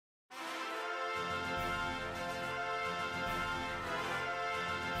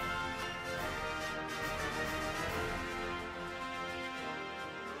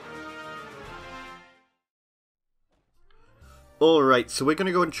Alright, so we're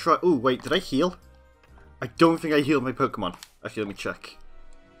gonna go and try... Oh, wait, did I heal? I don't think I healed my Pokemon. Actually, let me check.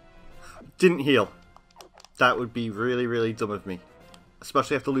 Didn't heal. That would be really, really dumb of me.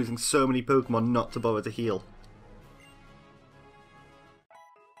 Especially after losing so many Pokemon not to bother to heal.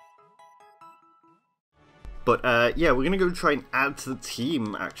 But, yeah, we're gonna go try and add to the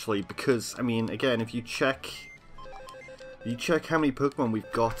team, actually, because, I mean, again, if you check how many Pokemon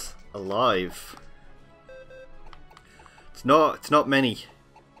we've got alive, it's not many.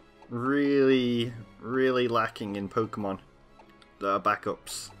 Really, really lacking in Pokemon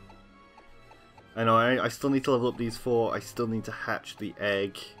backups. I know, I still need to level up these 4, I still need to hatch the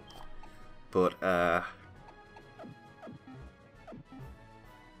egg, but,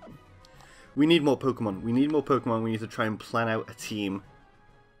 we need more Pokemon. We need more Pokemon. We need to try and plan out a team.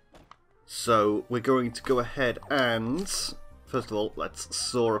 So we're going to go ahead and, first of all, let's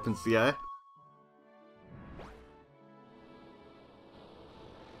soar up into the air.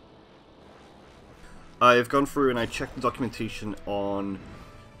 I've gone through and I checked the documentation on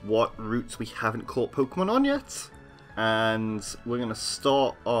what routes we haven't caught Pokemon on yet. And we're going to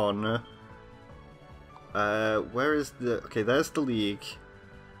start on, where is the, okay, there's the league.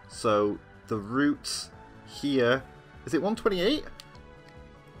 So the route here, is it 128?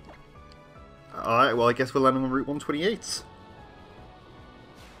 Alright, well I guess we're landing on route 128.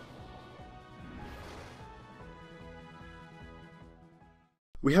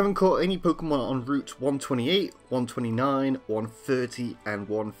 We haven't caught any Pokemon on route 128, 129, 130, and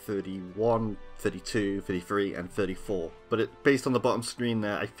 131, 32, 33, and 34. But based on the bottom screen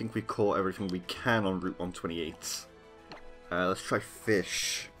there, I think we've caught everything we can on route 128. Let's try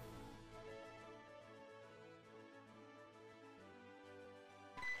fish.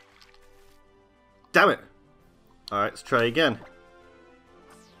 Damn it! Alright, let's try again.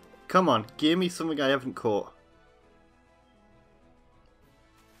 Come on, give me something I haven't caught.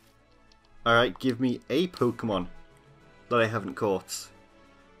 Alright, give me a Pokemon that I haven't caught.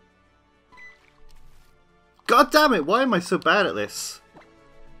 God damn it, why am I so bad at this?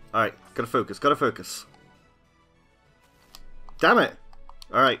 Alright, gotta focus, gotta focus. Damn it!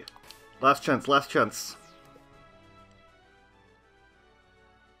 Alright, last chance, last chance.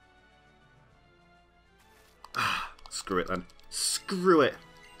 Screw it then. Screw it!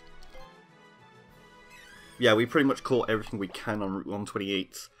 Yeah, we pretty much caught everything we can on Route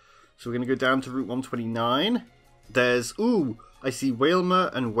 128. So we're going to go down to Route 129. There's... Ooh! I see Wailmer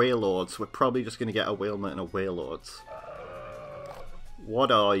and Wailord, so we're probably just going to get a Wailmer and a Wailord.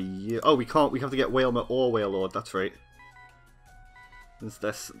 What are you? Oh, we can't. We have to get Wailmer or Wailord, that's right. It's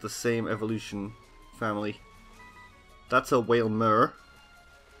the same evolution family. That's a Wailmer.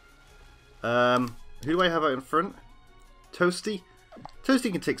 Who do I have out in front? Toasty?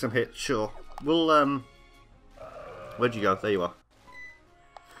 Toasty can take some hits, sure. We'll, where'd you go? There you are.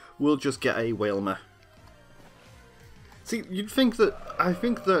 We'll just get a Wailmer. See, you'd think that... I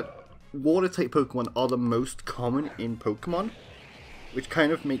think that water-type Pokemon are the most common in Pokemon. Which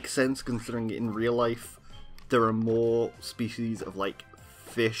kind of makes sense considering in real life there are more species of, like,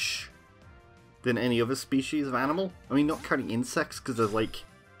 fish than any other species of animal. I mean, not counting insects, because there's, like...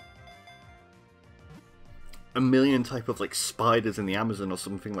 a million type of like spiders in the Amazon or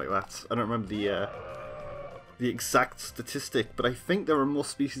something like that. I don't remember the exact statistic, but I think there are more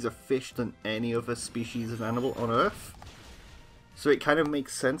species of fish than any other species of animal on Earth. So it kind of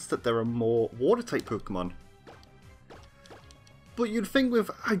makes sense that there are more water type Pokemon. But you'd think with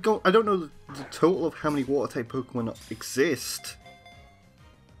I don't know the total of how many water type Pokemon exist.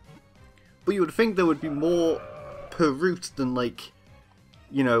 But you would think there would be more per route than, like,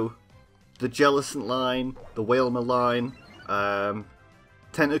 you know, the Jellicent line, the Wailmer line,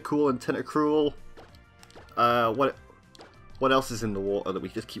 Tentacool and Tentacruel. What else is in the water that we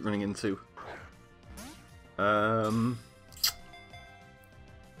just keep running into? I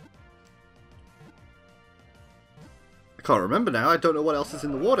can't remember now. I don't know what else is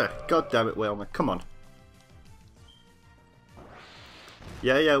in the water. God damn it, Wailmer. Come on.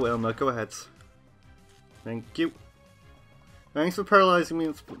 Yeah, Wailmer. Go ahead. Thank you. Thanks for paralyzing me.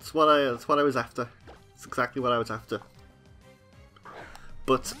 That's what I was after. It's exactly what I was after.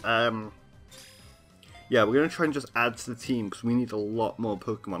 But yeah, we're gonna try and just add to the team because we need a lot more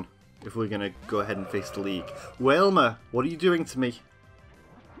Pokemon if we're gonna go ahead and face the league. Wailmer, what are you doing to me?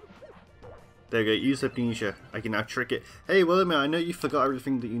 There you go. Use amnesia. I can now trick it. Hey, Wailmer, I know you forgot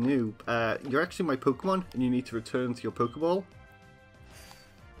everything that you knew. You're actually my Pokemon, and you need to return to your Pokeball.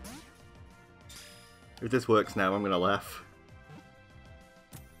 If this works now, I'm gonna laugh.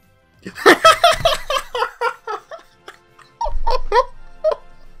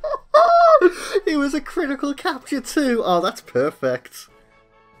 It was a critical capture too! Oh, that's perfect.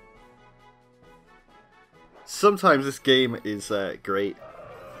 Sometimes this game is great.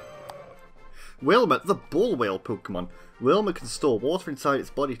 Wilma, the ball whale Pokemon. Wilma can store water inside its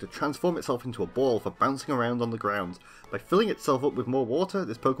body to transform itself into a ball for bouncing around on the ground. By filling itself up with more water,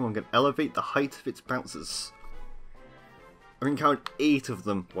 this Pokemon can elevate the height of its bounces. I've encountered 8 of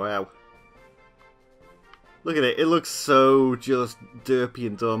them. Wow. Look at it. It looks so just derpy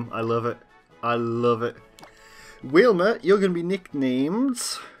and dumb. I love it. I love it. Wilma, you're going to be nicknamed...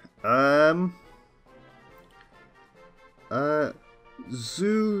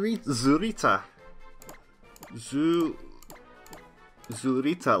 Zurita.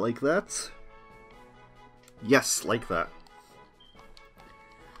 Zurita, like that? Yes, like that.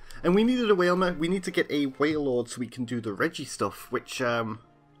 And we needed a Whalmer. We need to get a Wailord so we can do the Reggie stuff, which, yeah,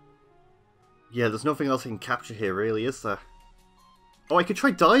 there's nothing else I can capture here, really, is there? Oh, I could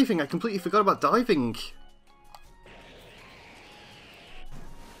try diving! I completely forgot about diving!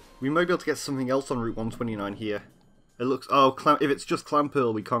 We might be able to get something else on Route 129 here. It looks... Oh, if it's just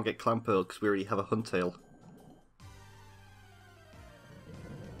Clamperl, we can't get Clamperl because we already have a Huntail.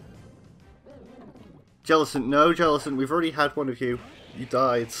 Jellicent, no, Jellicent, we've already had one of you. You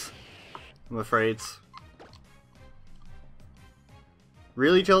died. I'm afraid.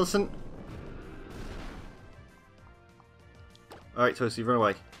 Really, Jellicent? Alright, Toasty, run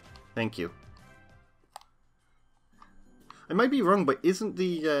away. Thank you. I might be wrong, but isn't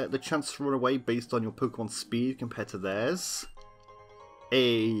the chance to run away based on your Pokemon's speed compared to theirs?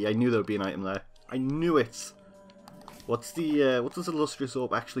 Hey, I knew there would be an item there. I knew it! What's the, what does the Lustrous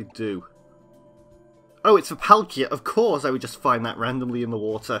Orb actually do? Oh, it's for Palkia. Of course I would just find that randomly in the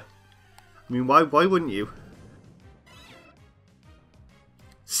water. I mean, why wouldn't you?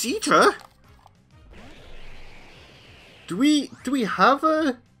 Seadra? Do we have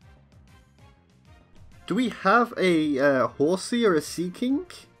a... Do we have a Horsey or a Seaking?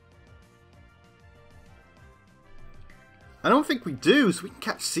 I don't think we do, so we can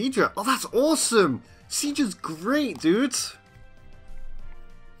catch Seadra. Oh, that's awesome! Seadra's great, dude!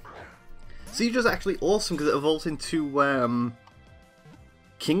 Seadra's actually awesome because it evolves into,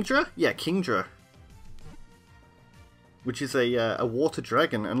 Kingdra? Yeah, Kingdra. Which is a water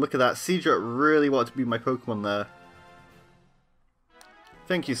dragon, and look at that, Seadra really wanted to be my Pokemon there.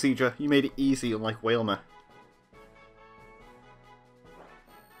 Thank you, Seadra. You made it easy, unlike Whalmer.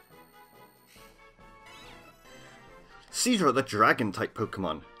 Seadra, the dragon-type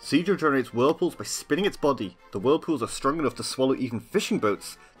Pokemon. Seadra generates whirlpools by spinning its body. The whirlpools are strong enough to swallow even fishing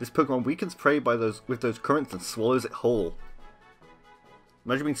boats. This Pokemon weakens prey with those currents and swallows it whole.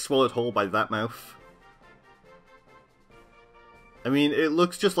 Imagine being swallowed whole by that mouth. I mean, it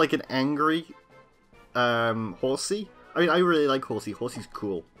looks just like an angry Horsey. I mean, I really like Horsey. Horsey's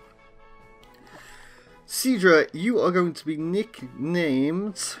cool. Seadra, you are going to be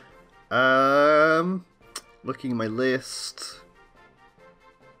nicknamed... Looking at my list...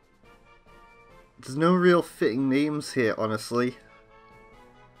 There's no real fitting names here, honestly.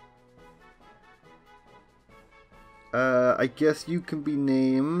 I guess you can be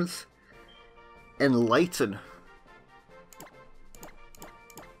named... Enlighten.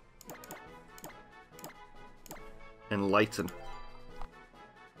 Enlighten.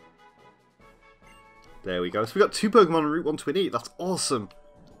 There we go. So we got 2 Pokemon on Route 128. That's awesome.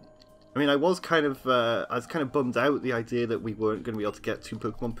 I mean, I was kind of bummed out the idea that we weren't going to be able to get 2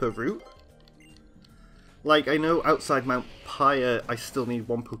 Pokemon per route. Like, I know outside Mount Pyre, I still need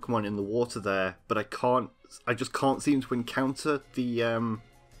 1 Pokemon in the water there, but I just can't seem to encounter the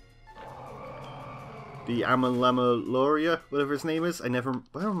Amalama, whatever his name is.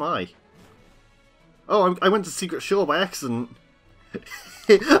 Where am I? Oh, I went to Secret Shore by accident.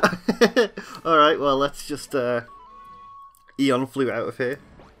 Alright, well, let's just Eon flew out of here.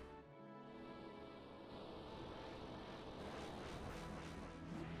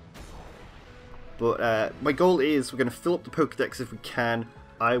 But my goal is we're going to fill up the Pokedex if we can.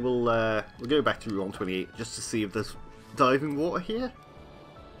 We'll go back to Route 128 just to see if there's diving water here.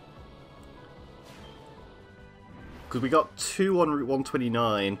 Because we got 2 on Route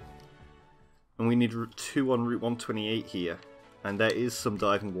 129. And we need 2 on Route 128 here. And there is some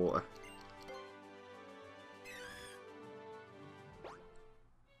diving water.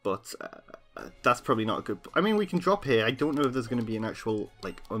 But that's probably not a good... I mean, we can drop here. I don't know if there's going to be an actual,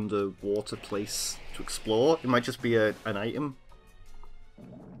 like, underwater place to explore. It might just be an item.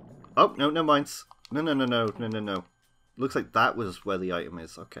 Oh, no, never mind. No. Looks like that was where the item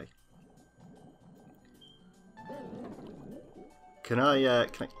is. Okay. Can I...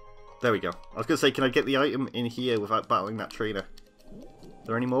 There we go. I was going to say, can I get the item in here without battling that trainer? Are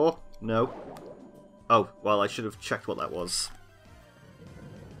there any more? No. Oh, well, I should have checked what that was.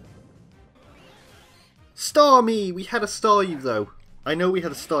 Starmie! We had a Staryu, though. I know we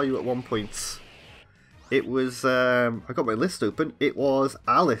had a Staryu at one point. It was, I got my list open. It was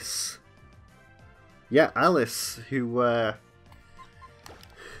Alice. Yeah, Alice, who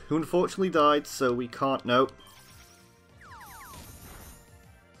unfortunately died, so we can't, no.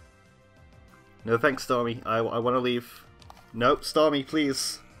 No thanks, Starmie. I want to leave. No, Starmie,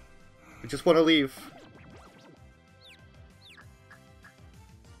 please. I just want to leave.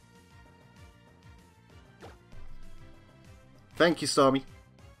 Thank you, Starmie.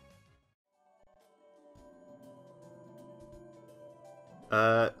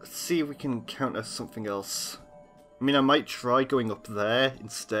 Let's see if we can counter something else. I mean, I might try going up there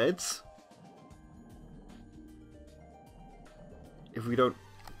instead. If we don't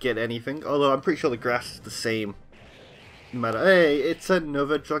get anything. Although I'm pretty sure the grass is the same. No matter. Hey, it's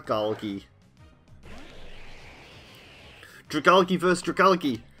another Dragalge. Dragalge versus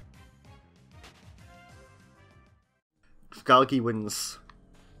Dragalge. Dragalge wins.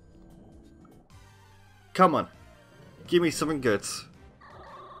 Come on. Give me something good.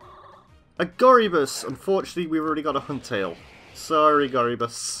 A Goribus! Unfortunately, we've already got a Huntail. Sorry,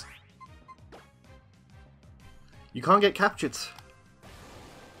 Goribus. You can't get captured.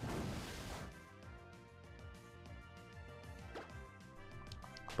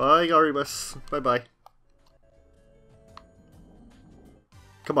 Bye, Goribus. Bye-bye.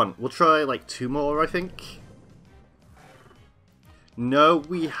 Come on, we'll try like 2 more, I think. No,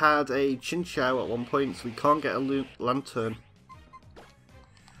 we had a Chinchou at one point, so we can't get a Lantern.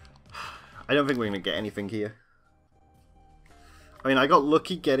 I don't think we're going to get anything here. I mean, I got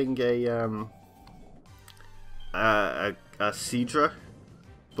lucky getting a Seadra,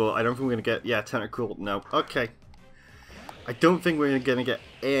 but I don't think we're going to get... Yeah, Tentacool, no. Okay. I don't think we're going to get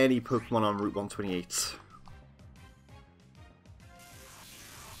any Pokemon on Route 128.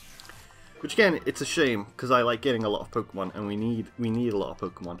 Which again, it's a shame, because I like getting a lot of Pokemon, and we need a lot of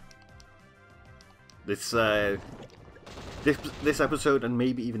Pokemon. This episode, and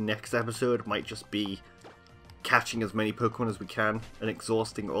maybe even next episode, might just be catching as many Pokemon as we can, and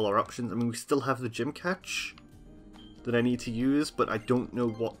exhausting all our options. I mean, we still have the Gym Catch that I need to use, but I don't know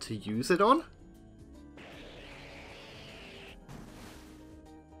what to use it on.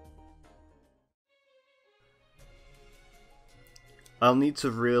 I'll need to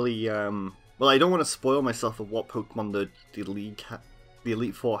really, well, I don't want to spoil myself of what Pokemon the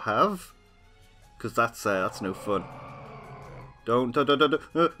Elite Four have, because that's no fun. Don't.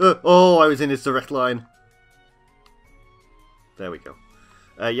 Oh, I was in his direct line. There we go.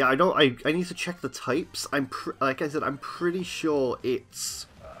 Yeah, I need to check the types. Like I said, I'm pretty sure it's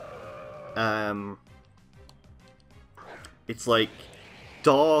like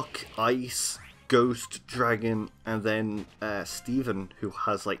Dark, Ice, Ghost, Dragon, and then Steven, who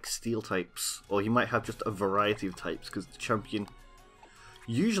has like Steel types, or he might have just a variety of types because the champion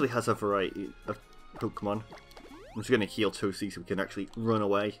usually has a variety of Pokemon. I'm just going to heal Toasty so we can actually run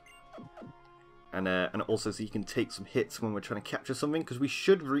away. And also so you can take some hits when we're trying to capture something, because we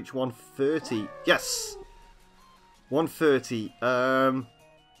should reach 130. Yes! 130. Well,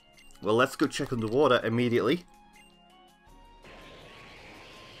 let's go check underwater immediately.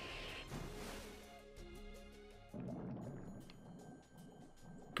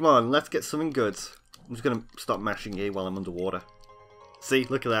 Come on, let's get something good. I'm just going to start mashing A while I'm underwater. See,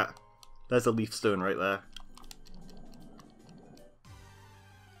 look at that. There's a leaf stone right there.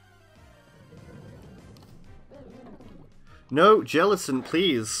 No, Jellicent,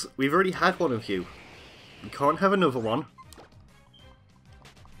 please. We've already had one of you. We can't have another one.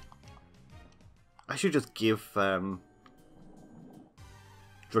 I should just give Dragalge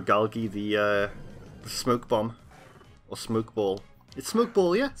the smoke bomb. Or smoke ball. It's smoke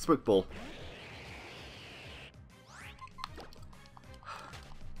ball, yeah? Smoke ball.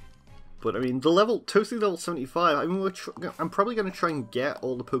 But I mean, Toasty level 75, I mean, I'm probably going to try and get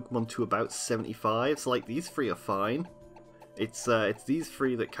all the Pokemon to about 75, so like, these 3 are fine. It's these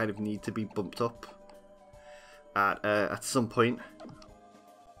 3 that kind of need to be bumped up at some point.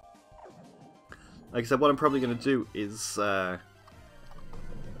 Like I said, what I'm probably going to do is I'll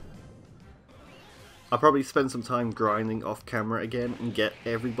probably spend some time grinding off camera again and get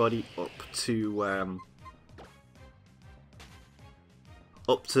everybody up to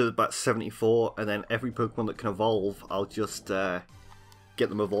about 74, and then every Pokemon that can evolve, I'll just get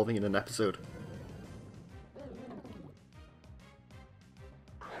them evolving in an episode.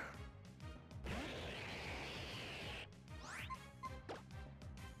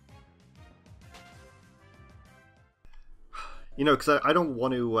 You know, because I don't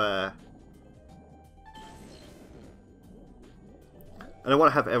want to And I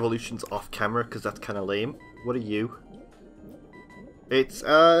want to have evolutions off camera because that's kind of lame. What are you? It's,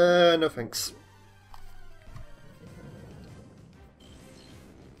 no thanks.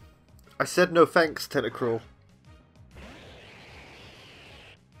 I said no thanks, Tentacruel.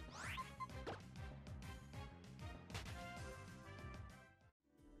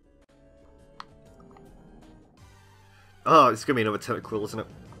 Oh, it's going to be another Tentacruel, isn't it?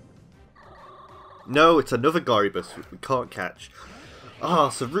 No, it's another Garibus we can't catch. Ah,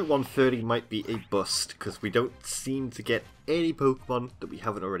 so Route 130 might be a bust, because we don't seem to get any Pokemon that we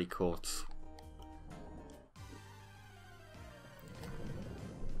haven't already caught.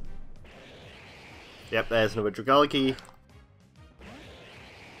 Yep, there's another Dragalge.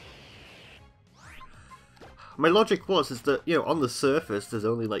 My logic is that, you know, on the surface there's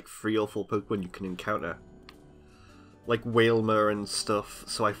only like 3 or 4 Pokemon you can encounter. Like Wailmer and stuff,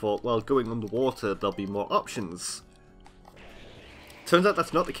 so I thought, well, going underwater there'll be more options. Turns out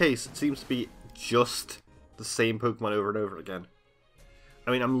that's not the case. It seems to be just the same Pokemon over and over again.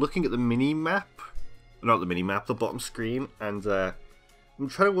 I mean, I'm looking at the mini-map, not the mini-map, the bottom screen, and I'm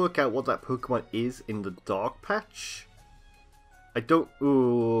trying to work out what that Pokemon is in the dark patch. I don't...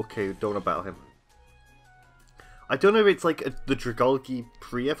 Ooh, okay, don't want to battle him. I don't know if it's like the Dragalge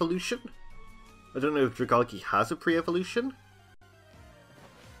pre-evolution. I don't know if Dragalge has a pre-evolution.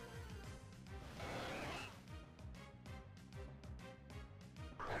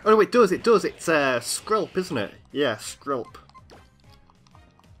 Oh no, it does, it does. It's Skrelp, isn't it? Yeah, Skrelp.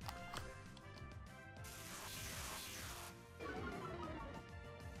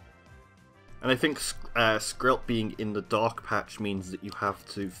 And I think Skrelp being in the dark patch means that you have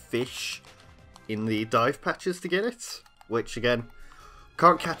to fish in the dive patches to get it. Which, again,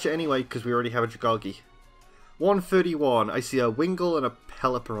 can't catch it anyway because we already have a Dragalge. 131, I see a Wingull and a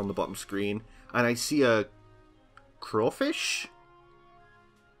Pelipper on the bottom screen. And I see a Crawfish?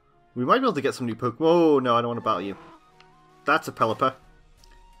 We might be able to get some new Pokemon. Oh, no, I don't want to battle you. That's a Pelipper.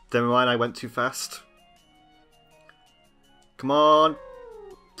 Never mind, I went too fast. Come on.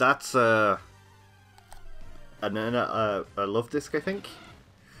 That's a Love Disc, I think.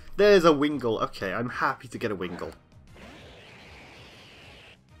 There's a Wingull. Okay, I'm happy to get a Wingull.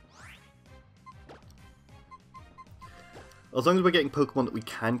 As long as we're getting Pokemon that we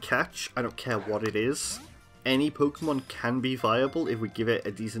can catch, I don't care what it is. Any Pokemon can be viable if we give it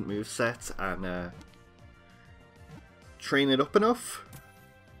a decent moveset and train it up enough.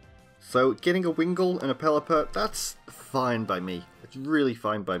 So getting a Wingull and a Pelipper, that's fine by me. It's really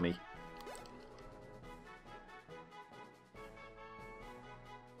fine by me.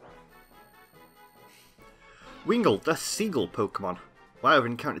 Wingull, the seagull Pokemon. Wow, I've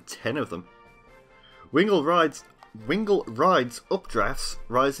encountered 10 of them. Wingull rides updrafts,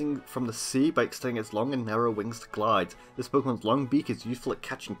 rising from the sea by extending its long and narrow wings to glide. This Pokemon's long beak is useful at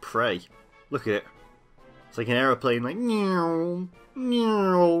catching prey. Look at it. It's like an aeroplane, like meow,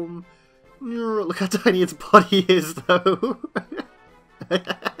 meow, meow. Look how tiny its body is, though.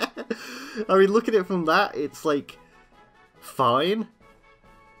 I mean, look at it from that. It's like fine.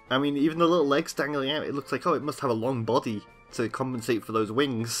 I mean, even the little legs dangling out, it looks like, oh, it must have a long body to compensate for those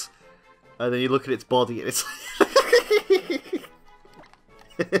wings. And then you look at its body, and it's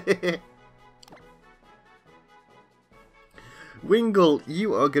Wingull,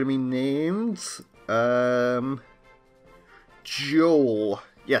 you are going to be named Joel.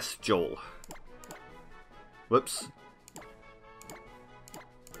 Yes, Joel. Whoops.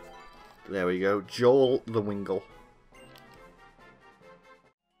 There we go. Joel the Wingull.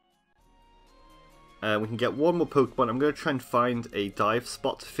 We can get one more Pokemon. I'm going to try and find a dive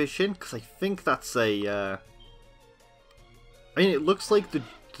spot to fish in, because I think that's a... I mean, it looks like the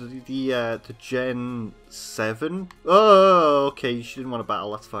Gen 7. Oh, okay, she didn't want to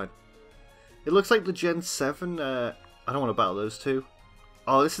battle, that's fine. It looks like the Gen 7, I don't want to battle those two.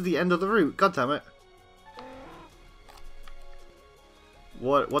 Oh, this is the end of the route, god damn it.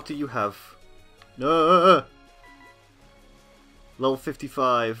 What do you have? No! Level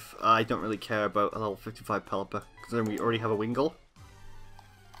 55, I don't really care about a level 55 Pelipper, because then we already have a Wingull.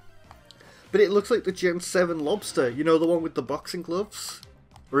 But it looks like the Gen 7 Lobster, you know, the one with the boxing gloves?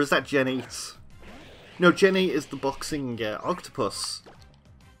 Or is that Gen 8? No, Gen 8 is the boxing octopus.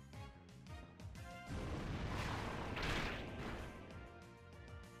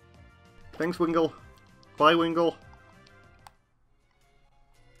 Thanks, Wingull. Bye, Wingull.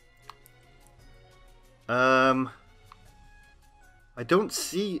 I don't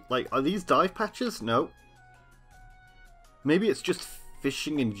see, like, are these dive patches? No. Maybe it's just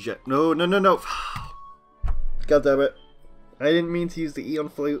fishing in no. God damn it. I didn't mean to use the Eon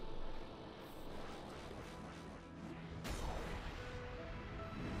Flute.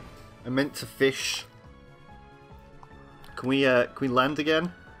 I meant to fish. Can we land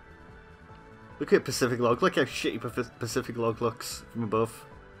again? Look at Pacific Log. Look how shitty Pacific Log looks from above.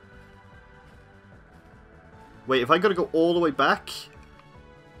 Wait, if I gotta go all the way back?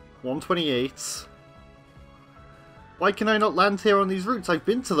 128. Why can I not land here on these routes? I've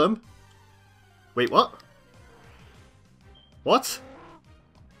been to them. Wait, what? What?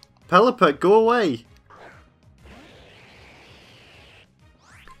 Pelipper, go away!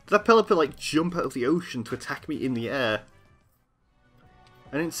 Did that Pelipper like jump out of the ocean to attack me in the air?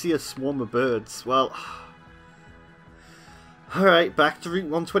 I didn't see a swarm of birds. Well... Alright, back to Route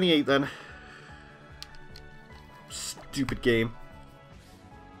 128 then. Stupid game.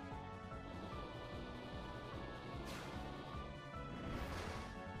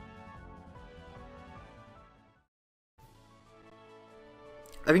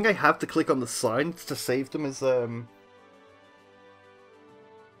 I think I have to click on the signs to save them as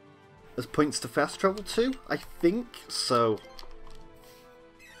points to fast travel to. I think so.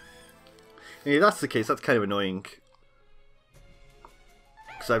 Yeah, if that's the case, that's kind of annoying.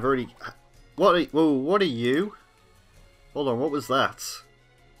 Because I've already... Whoa, what are you? Hold on, what was that?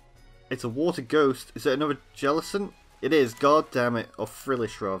 It's a water ghost. Is it another Jellicent? It is, god damn it. Or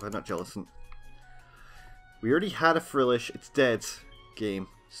Frillish rather, not Jellicent. We already had a Frillish, it's dead. Game.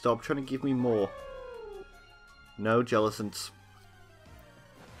 Stop trying to give me more. No Jellicents.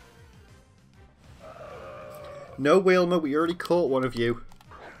 No Whalmer, we already caught one of you.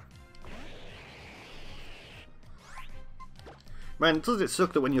 Man, does it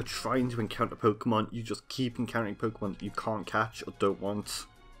suck that when you're trying to encounter Pokemon, you just keep encountering Pokemon that you can't catch or don't want?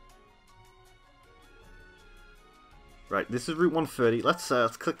 Right, this is Route 130. Let's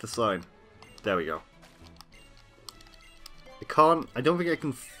click the sign. There we go. I don't think I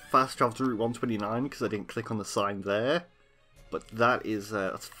can fast travel to Route 129 because I didn't click on the sign there. But that is,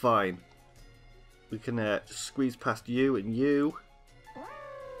 that's fine. We can just squeeze past you and you.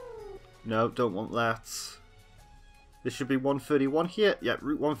 No, don't want that. This should be 131 here. Yeah,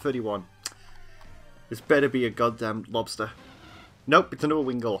 Route 131. This better be a goddamn lobster. Nope, it's another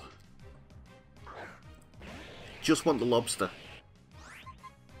Wingull. Just want the lobster.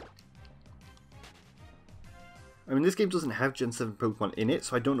 I mean, this game doesn't have Gen 7 Pokemon in it,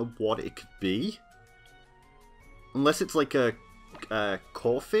 so I don't know what it could be. Unless it's like a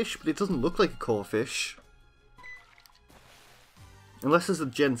Corphish, but it doesn't look like a Corphish. Unless there's a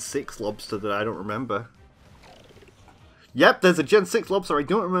Gen 6 lobster that I don't remember. Yep, there's a Gen 6 lobster I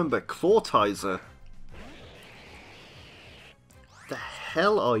don't remember. Clawtizer. The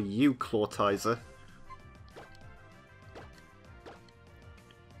hell are you, Clawtizer?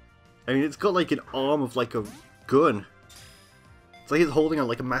 I mean, it's got like an arm of like a gun. It's like it's holding on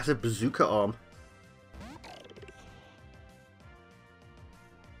like a massive bazooka arm.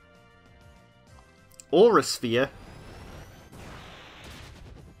 Aura Sphere.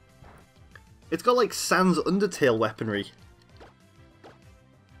 It's got like Sans Undertale weaponry.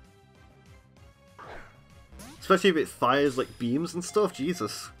 Especially if it fires like beams and stuff,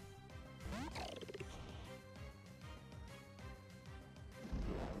 Jesus.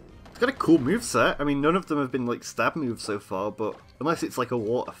 It's got a cool moveset. I mean, none of them have been like stab moves so far, but unless it's like a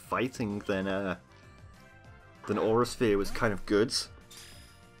water fighting, then Aura Sphere was kind of good.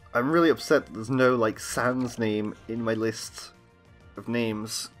 I'm really upset that there's no like Sans name in my list of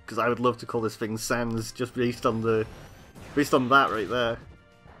names, because I would love to call this thing Sans just based on that right there.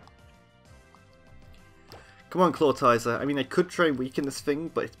 Come on, Clawtizer. I mean, I could try and weaken this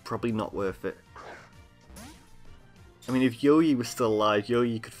thing, but it's probably not worth it. I mean, if Yoyi was still alive,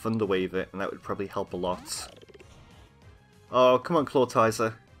 Yoyi could Thunder Wave it, and that would probably help a lot. Oh, come on,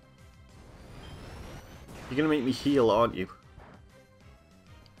 Clawtizer. You're gonna make me heal, aren't you?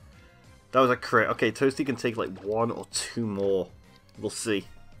 That was a crit. Okay, Toasty can take like 1 or 2 more. We'll see.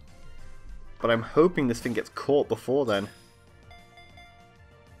 But I'm hoping this thing gets caught before then.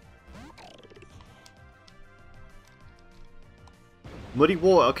 Muddy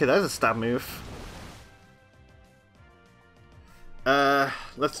Water. Okay, that's a stab move.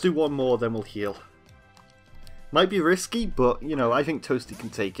 Let's do 1 more, then we'll heal. Might be risky, but, you know, I think Toasty can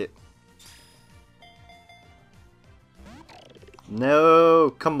take it.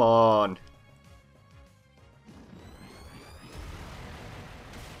 No, come on.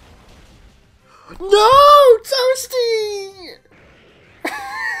 No, Toasty!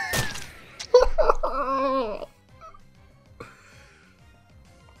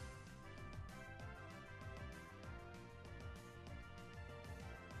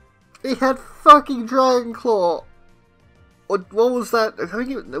 He had fucking Dragon Claw. What was that? I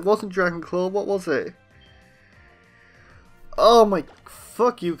think it wasn't Dragon Claw. What was it? Oh my...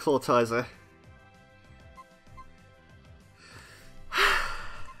 Fuck you, Clawtizer.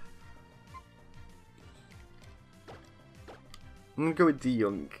 I'm gonna go with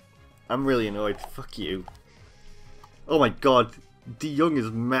D-Young. I'm really annoyed. Fuck you. Oh my god. D-Young is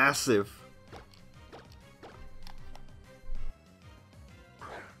massive.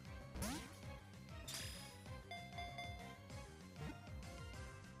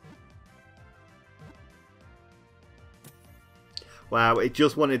 Wow, it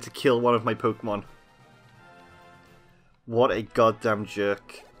just wanted to kill one of my Pokemon. What a goddamn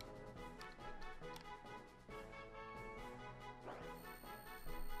jerk.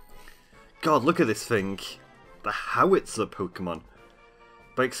 God, look at this thing. The howitzer Pokemon.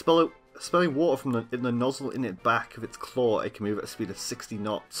 By expelling water in the nozzle in its back of its claw, it can move at a speed of 60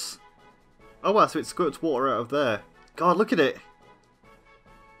 knots. Oh wow, so it squirts water out of there. God, look at it.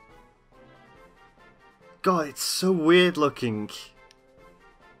 God, it's so weird looking.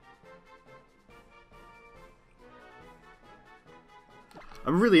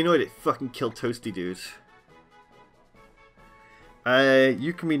 I'm really annoyed it fucking killed Toasty, dude.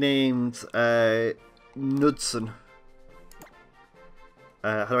 You can be named Nudson.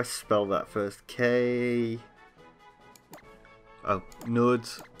 How do I spell that first? K. Oh,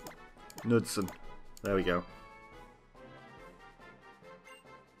 Nudson. There we go.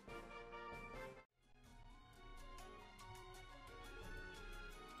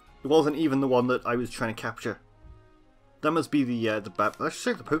 It wasn't even the one that I was trying to capture. That must be the bad. I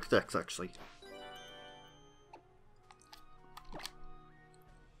should check the Pokedex actually.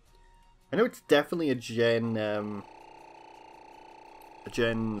 I know it's definitely a Gen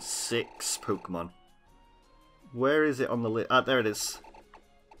 6 Pokemon. Where is it on the list? Ah, there it is.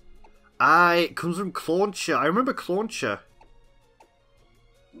 Ah, it comes from Clauncher. I remember Clauncher.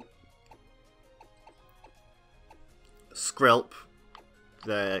 Skrelp.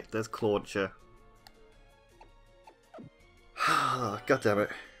 There's Clauncher. God damn it.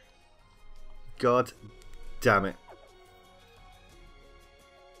 God damn it.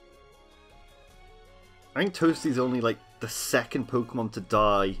 I think Toasty's only like the second Pokemon to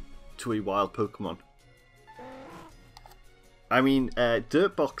die to a wild Pokemon. I mean,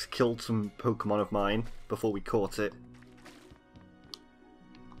 Dirtbox killed some Pokemon of mine before we caught it.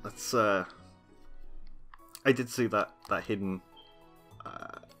 That's, I did see that hidden...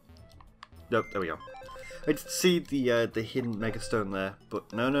 Nope, there we go. I did see the hidden Megastone there,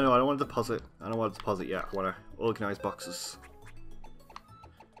 but no, I don't want to deposit. I don't want to deposit yet. I want to organize boxes.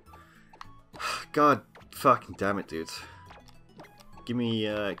 God fucking damn it, dude. Give me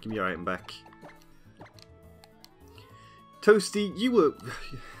your item back. Toasty, you were...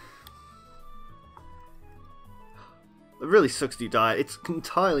 It really sucks that you died. It's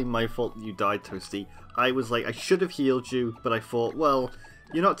entirely my fault that you died, Toasty. I was like, I should have healed you, but I thought, well,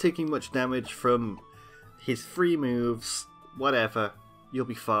 you're not taking much damage from his free moves, whatever, you'll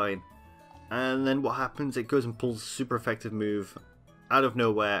be fine. And then what happens, it goes and pulls a super effective move out of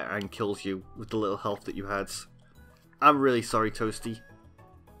nowhere and kills you with the little health that you had. I'm really sorry, Toasty.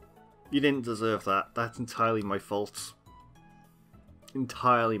 You didn't deserve that. That's entirely my fault.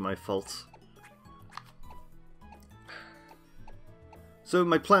 Entirely my fault. So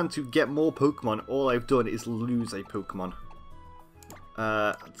my plan to get more Pokemon, all I've done is lose a Pokemon.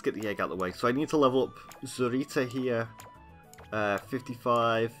 Let's get the egg out of the way. So I need to level up Zorita here.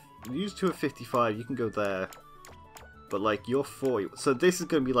 55. Use 2 of 55, you can go there. But like, you're 40. So this is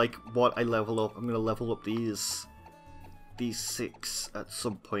going to be like what I level up. I'm going to level up these 6 at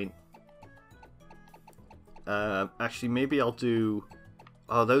some point. Actually, maybe I'll do...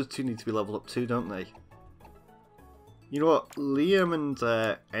 Oh, those 2 need to be leveled up too, don't they? You know what? Liam and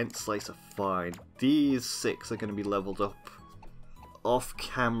Entslice are fine. These 6 are going to be leveled up off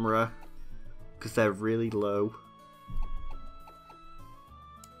camera because they're really low.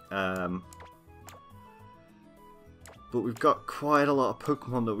 But we've got quite a lot of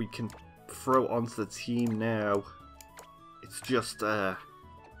Pokemon that we can throw onto the team now. It's just, it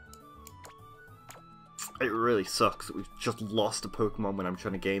really sucks that we've just lost a Pokemon when I'm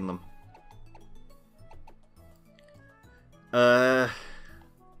trying to gain them. I'm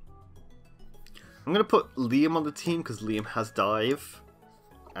going to put Liam on the team because Liam has Dive.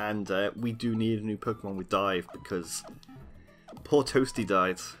 And we do need a new Pokemon with Dive because poor Toasty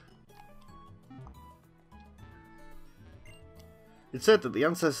died. It said that the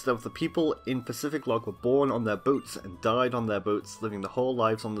ancestors of the people in Pacific Log were born on their boats and died on their boats, living their whole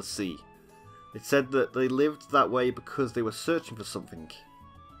lives on the sea. It said that they lived that way because they were searching for something.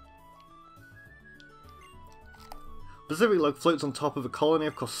 Pacific Log floats on top of a colony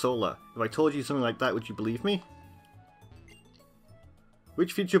of Corsola. If I told you something like that, would you believe me?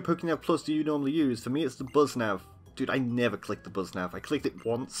 Which feature of PokéNav Plus do you normally use? For me, it's the BuzzNav. Dude, I never clicked the BuzzNav. I clicked it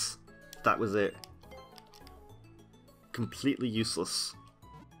once. That was it. Completely useless.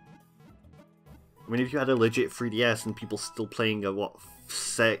 I mean, if you had a legit 3DS and people still playing a, what,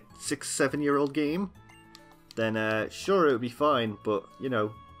 6, 7-year-old game, then sure, it would be fine, but, you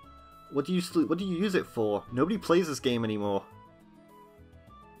know, what do you use it for? Nobody plays this game anymore.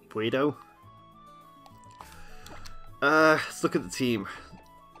 Guido. Let's look at the team.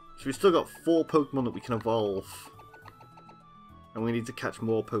 So we've still got 4 Pokemon that we can evolve. And we need to catch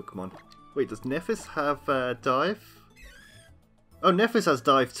more Pokemon. Wait, does Nephis have Dive? Oh, Nephis has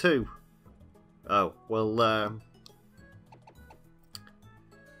Dive too. Oh, well,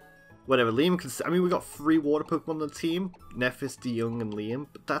 whatever, Liam can... I mean, we got 3 water Pokemon on the team. Nephis, DeYoung, and Liam.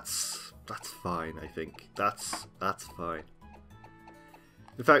 But that's fine, I think. That's fine.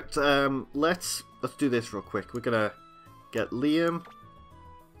 In fact, let's do this real quick. We're gonna get Liam,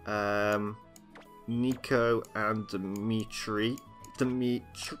 Nico, and Dimitri.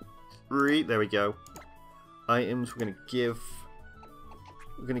 There we go. Items. We're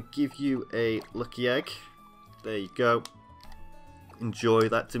gonna give you a lucky egg. There you go. Enjoy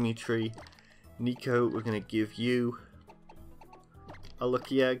that, Dimitri. Nico, we're gonna give you a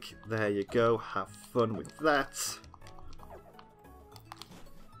lucky egg. There you go. Have fun with that.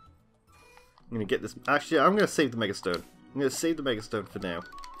 I'm gonna get this. Actually, I'm gonna save the Mega Stone. I'm gonna save the Mega Stone for now,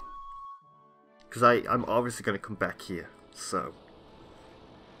 because I'm obviously gonna come back here. So.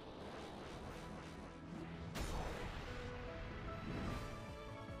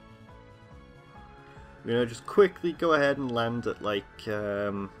 We're gonna just quickly go ahead and land at, like,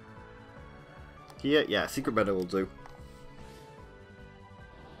 here. Yeah, Secret Meadow will do.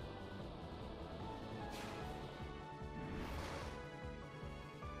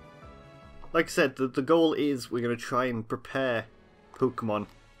 Like I said, the goal is we're gonna try and prepare Pokemon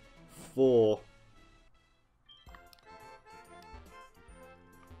for...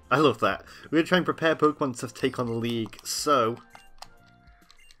 I love that. We're gonna try and prepare Pokemon to take on the League, so...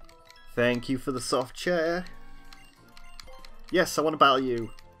 Thank you for the soft chair. Yes, I want to battle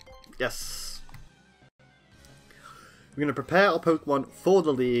you. Yes. We're going to prepare our Pokemon for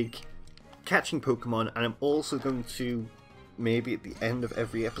the League, catching Pokemon, and I'm also going to, maybe at the end of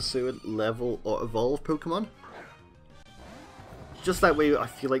every episode, level or evolve Pokemon. Just that way I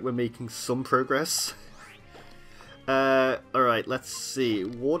feel like we're making some progress. Alright, let's see.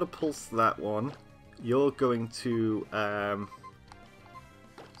 Water Pulse that one. You're going to...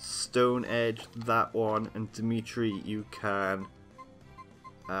 Stone Edge that one, and Dimitri, you can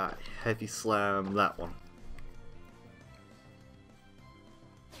Heavy Slam that one.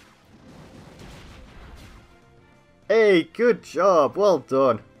 Hey, good job, well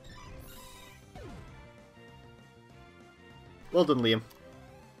done. Well done, Liam.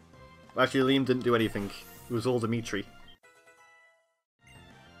 Actually, Liam didn't do anything. It was all Dimitri.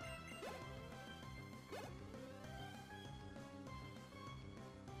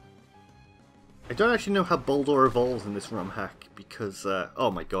 I don't actually know how Boldor evolves in this ROM hack, because, oh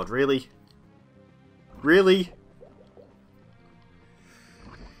my god, really? Really?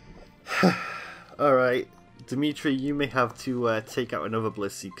 Alright, Dimitri, you may have to take out another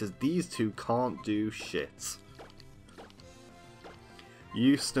Blissey, because these two can't do shit.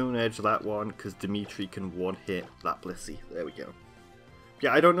 You Stone Edge that one, because Dimitri can one-hit that Blissey. There we go.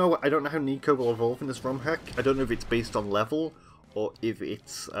 Yeah, I don't know how Nico will evolve in this ROM hack. I don't know if it's based on level, or if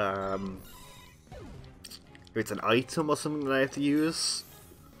it's, if it's an item or something that I have to use.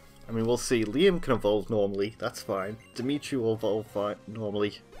 I mean, we'll see. Liam can evolve normally, that's fine. Dimitri will evolve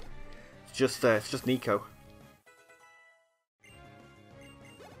normally. It's just Nico.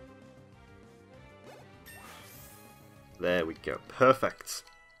 There we go. Perfect.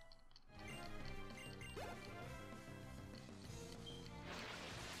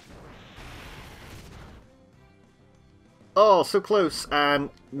 Oh, so close, and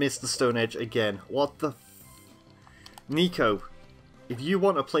missed the Stone Edge again. What the Nico, if you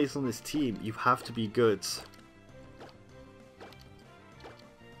want a place on this team, you have to be good.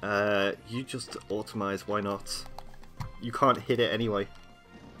 You just automize, why not? You can't hit it anyway.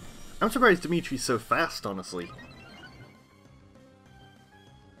 I'm surprised Dimitri's so fast, honestly.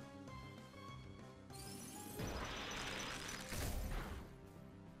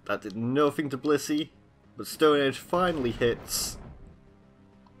 That did nothing to Blissey, but Stone Edge finally hits.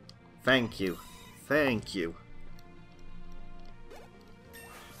 Thank you. Thank you.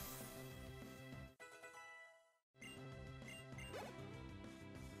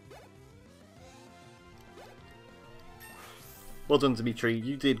 Well done, Dimitri.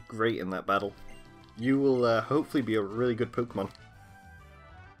 You did great in that battle. You will hopefully be a really good Pokemon.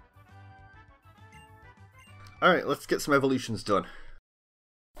 Alright, let's get some evolutions done.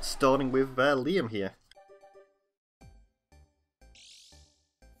 Starting with Liam here.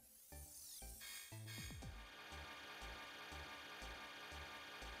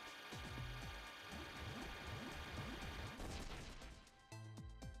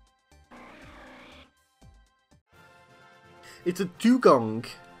 It's a dugong.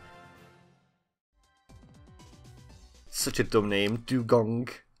 Such a dumb name, dugong.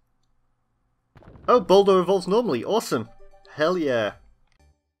 Oh, Boulder evolves normally. Awesome. Hell yeah.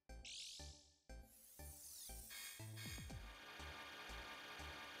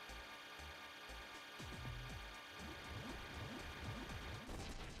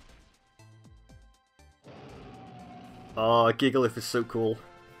 Oh, Gigalith is so cool.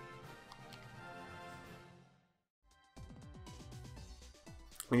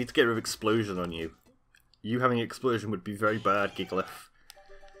 We need to get rid of Explosion on you. You having Explosion would be very bad, Gigalith.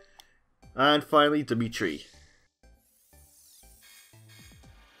 And finally, Dimitri.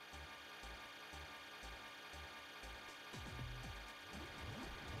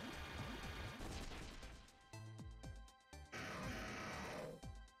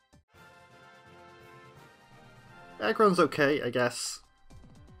 Aggron's okay, I guess.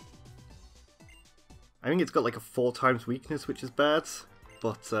 I think it's got like a 4 times weakness, which is bad.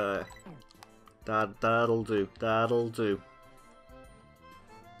 But, that'll do. That'll do.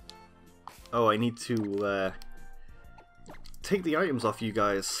 Oh, I need to, take the items off you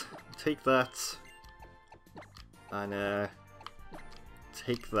guys. Take that. And,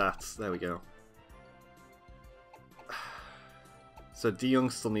 take that. There we go. So, De-Young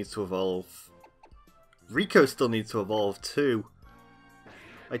still needs to evolve. Rico still needs to evolve, too.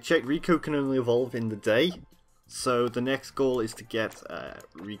 I checked, Rico can only evolve in the day. So the next goal is to get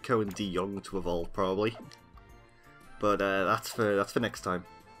Rico and De-Young to evolve, probably. But that's for next time.